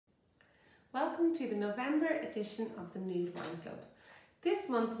Welcome to the November edition of the Nude Wine Club. This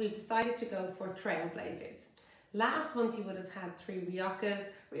month we've decided to go for Trailblazers. Last month you would have had 3 Riocas.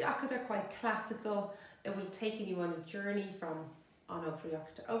 Riocas are quite classical. It would have taken you on a journey from Oak Rioja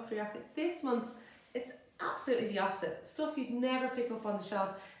to Oak Rioja. This month it's absolutely the opposite. Stuff you'd never pick up on the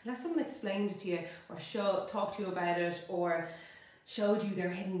shelf unless someone explained it to you or talked to you about it or showed you their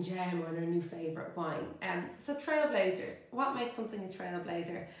hidden gem or their new favourite wine. So Trailblazers, what makes something a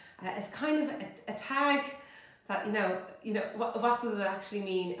Trailblazer? It's kind of a tag that, what does it actually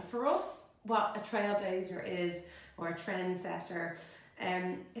mean? For us, what a Trailblazer is, or a trendsetter,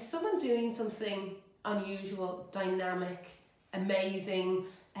 is someone doing something unusual, dynamic, amazing,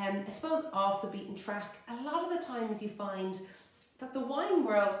 I suppose off the beaten track. A lot of the times you find that the wine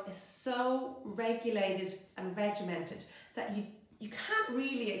world is so regulated and regimented that you can't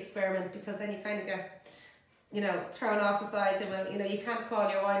really experiment, because then you kind of get, thrown off the sides, and you can't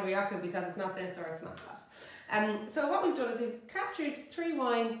call your wine Rioja because it's not this or it's not that. So what we've done is we've captured 3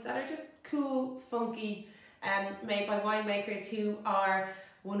 wines that are just cool, funky, made by winemakers who are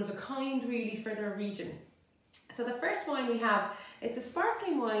one of a kind really for their region. So the first wine we have, it's a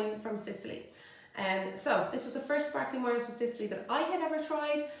sparkling wine from Sicily. So this was the first sparkling wine from Sicily that I had ever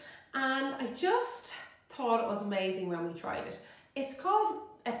tried, and I just thought it was amazing when we tried it. It's called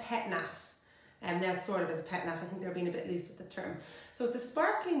a pet nat. Now it sort of is a pet nat. I think they're being a bit loose with the term. So it's a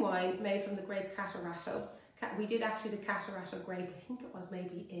sparkling wine made from the grape Catarratto. We did actually the Catarratto grape, I think it was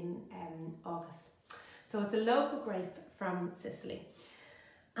maybe in August. So it's a local grape from Sicily.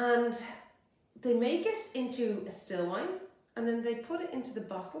 And they make it into a still wine, and then they put it into the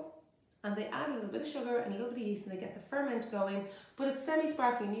bottle, and they add a little bit of sugar and a little bit of yeast, and they get the ferment going. But it's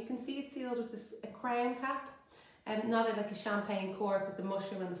semi-sparkling. You can see it's sealed with a crown cap. Not like a champagne cork with the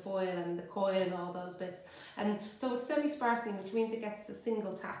mushroom and the foil and the coil and all those bits. So it's semi-sparkling, which means it gets a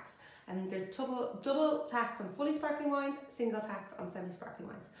single tax. And there's double tax on fully sparkling wines, single tax on semi-sparkling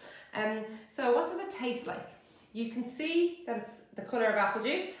wines. So what does it taste like? You can see that it's the colour of apple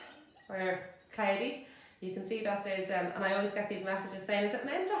juice, or cloudy. You can see that there's, and I always get these messages saying, is it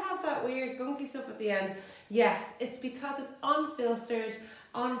meant to have that weird gunky stuff at the end? Yes, it's because it's unfiltered,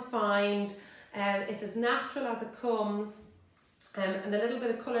 unfined, it's as natural as it comes, and the little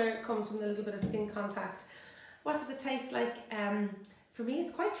bit of colour comes from the little bit of skin contact. What does it taste like? For me,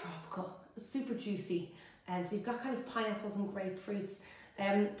 it's quite tropical. It's super juicy, and so you've got kind of pineapples and grapefruits.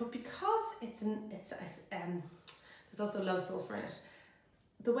 But because there's also low sulphur in it,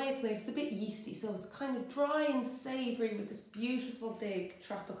 the way it's made, it's a bit yeasty, so it's kind of dry and savoury with this beautiful big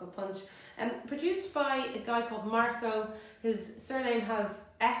tropical punch. Produced by a guy called Marco. His surname has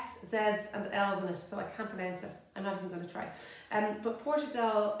F's, Z's and L's in it, so I can't pronounce it. I'm not even going to try. But Porta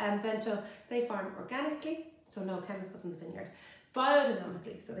del Vento, they farm organically, so no chemicals in the vineyard.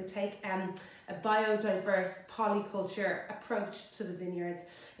 Biodynamically, so they take a biodiverse polyculture approach to the vineyards.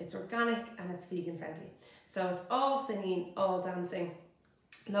 It's organic and it's vegan friendly. So it's all singing, all dancing,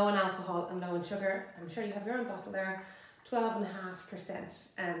 low in alcohol and low in sugar. I'm sure you have your own bottle there.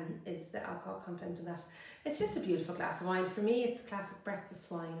 12.5% is the alcohol content in that. It's just a beautiful glass of wine. For me, it's a classic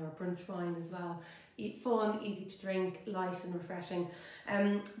breakfast wine or brunch wine as well. Fun, easy to drink, light and refreshing.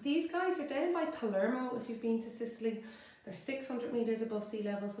 These guys are down by Palermo if you've been to Sicily. They're 600 metres above sea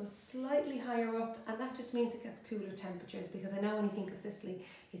level, so it's slightly higher up, and that just means it gets cooler temperatures, because I know when you think of Sicily,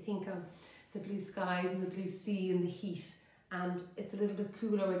 you think of the blue skies and the blue sea and the heat, and it's a little bit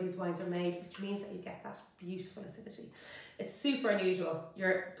cooler where these wines are made, which means that you get that beautiful acidity. It's super unusual.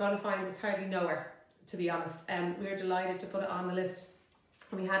 You're going to find this hardly nowhere, to be honest. We're delighted to put it on the list.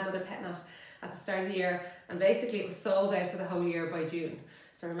 We had another pet nat at the start of the year, and basically it was sold out for the whole year by June.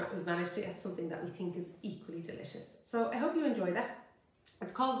 So we've managed to get something that we think is equally delicious. So I hope you enjoy that.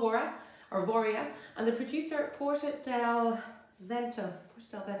 It's called Voria, and the producer Porta del Vento.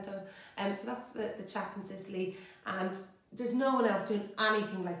 So that's the chap in Sicily, and there's no one else doing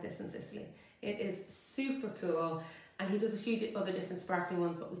anything like this in Sicily. It is super cool, and he does a few other different sparkling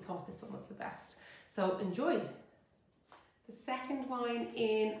ones, but we thought this one was the best. So enjoy. The second wine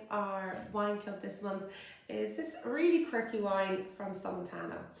in our wine club this month is this really quirky wine from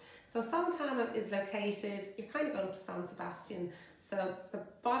Somontano. So Somontano is located, you're kind of going up to San Sebastian, so the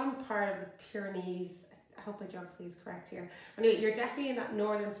bottom part of the Pyrenees. I hope my geography is correct here. Anyway, you're definitely in that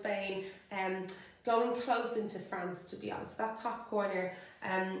northern Spain, going close into France, to be honest. That top corner,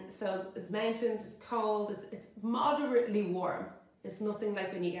 so there's mountains, it's cold, it's moderately warm. It's nothing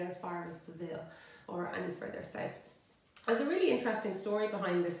like when you get as far as Seville or any further south. There's a really interesting story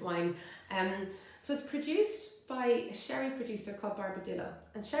behind this wine. So it's produced by a sherry producer called Barbadillo,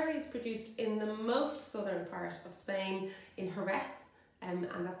 and sherry is produced in the most southern part of Spain, in Jerez, and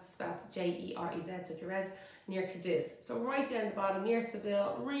that's spelled Jerez, so Jerez, near Cadiz. So right down the bottom, near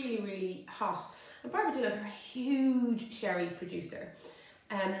Seville, really, really hot. And Barbadillo, they're a huge sherry producer.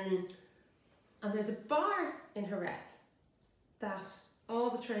 And there's a bar in Jerez that all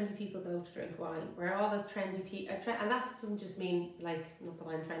the trendy people go to drink wine, where all the trendy people, and that doesn't just mean like, not that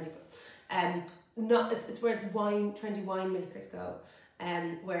I'm trendy, but it's where the trendy winemakers go,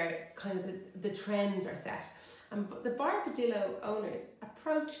 where kind of the trends are set. But the Barbadillo owners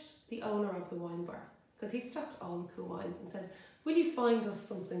approached the owner of the wine bar, because he stocked all the cool wines, and said, will you find us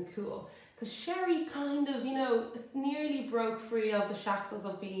something cool? Because sherry kind of, you know, nearly broke free of the shackles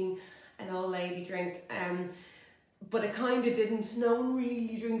of being an old lady drink. But it kind of didn't. No one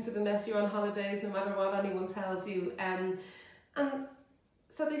really drinks it unless you're on holidays, no matter what anyone tells you. And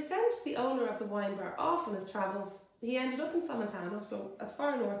so they sent the owner of the wine bar off on his travels. He ended up in Somontano, so as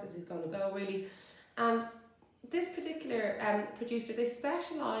far north as he's going to go, really. And this particular producer, they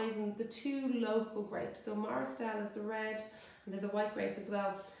specialise in the two local grapes. So Maristel is the red, and there's a white grape as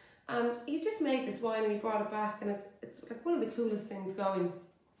well. And he's just made this wine and he brought it back, and it's like one of the coolest things going.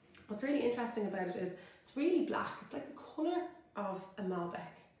 What's really interesting about it is it's really black. It's like the colour of a Malbec,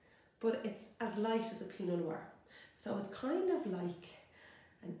 but it's as light as a Pinot Noir. So it's kind of like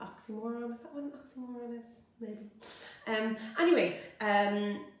an oxymoron. Is that what an oxymoron is? Maybe. Anyway,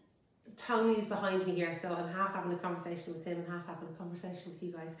 Tony's behind me here, so I'm half having a conversation with him and half having a conversation with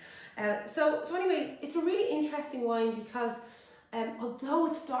you guys. So anyway, it's a really interesting wine because although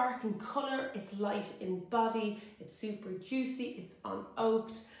it's dark in colour, it's light in body, it's super juicy, it's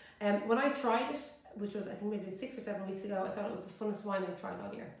unoaked. When I tried it, which was I think maybe 6 or 7 weeks ago, I thought it was the funnest wine I've tried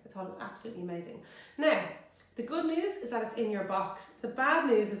all year. I thought it was absolutely amazing. Now, the good news is that it's in your box. The bad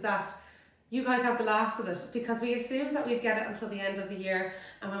news is that you guys have the last of it, because we assumed that we'd get it until the end of the year,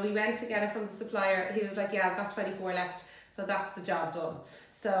 and when we went to get it from the supplier, he was like, yeah, I've got 24 left, so that's the job done.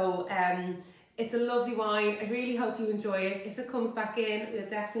 So it's a lovely wine. I really hope you enjoy it. If it comes back in, we'll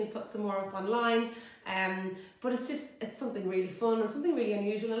definitely put some more up online. But it's something really fun and something really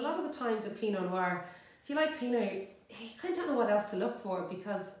unusual. A lot of the times with Pinot Noir, if you like Pinot, you kind of don't know what else to look for,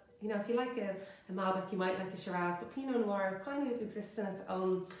 because you know, if you like a Malbec, you might like a Shiraz, but Pinot Noir kind of exists in its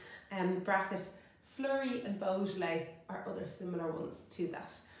own bracket. Fleury and Beaujolais are other similar ones to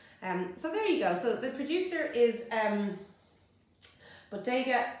that. So there you go. So the producer is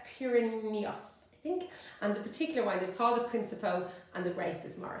Bodega Pyreneos, I think, and the particular wine, they've called it Principal, and the grape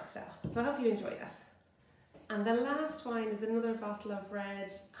is Maristel. So I hope you enjoy that. And the last wine is another bottle of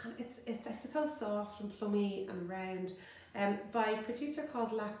red, and it's I suppose soft and plummy and round, by a producer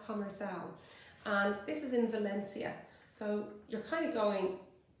called La Commercial, and this is in Valencia. So you're kind of going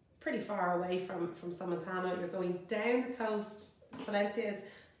pretty far away from Somontano. You're going down the coast. Valencia is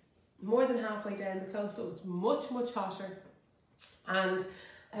more than halfway down the coast, so it's much hotter. And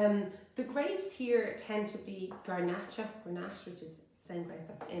the grapes here tend to be Grenache, which is the same grape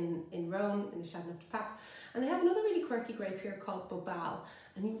that's in Rhone, in the Châteauneuf du Pape. And they have another really quirky grape here called Bobal,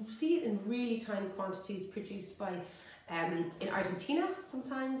 and you see it in really tiny quantities, produced by in Argentina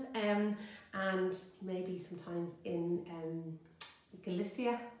sometimes, and maybe sometimes in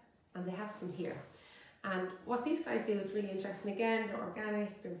Galicia, and they have some here. And what these guys do is really interesting. Again, they're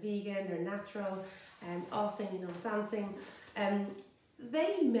organic, they're vegan, they're natural, all singing, all dancing.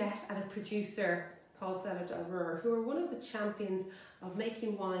 They met at a producer called Cellar del Ruhr, who are one of the champions of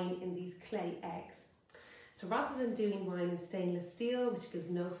making wine in these clay eggs. So rather than doing wine in stainless steel, which gives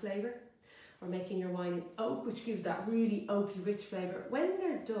no flavour, or making your wine in oak, which gives that really oaky, rich flavour, when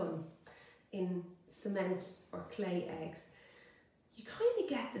they're done in cement or clay eggs, you kind of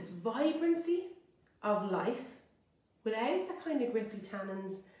get this vibrancy of life without the kind of grippy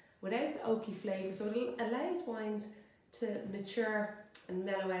tannins, without the oaky flavour. So it allows wines to mature and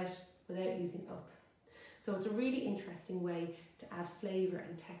mellow out without using oak. So it's a really interesting way to add flavour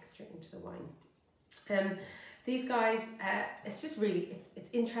and texture into the wine. These guys, it's just really, it's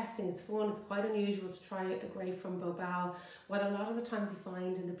interesting, it's fun, it's quite unusual to try a grape from Bobal. What a lot of the times you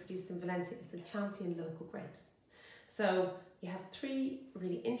find in the producer in Valencia is the champion local grapes. So you have 3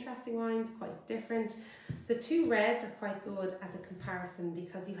 really interesting wines, quite different. The 2 reds are quite good as a comparison,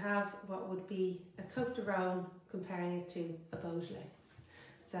 because you have what would be a Côte de Rhône comparing it to a Beaujolais.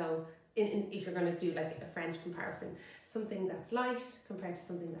 So if you're going to do like a French comparison, something that's light compared to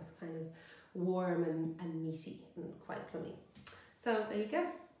something that's kind of warm and meaty and quite plummy. So there you go.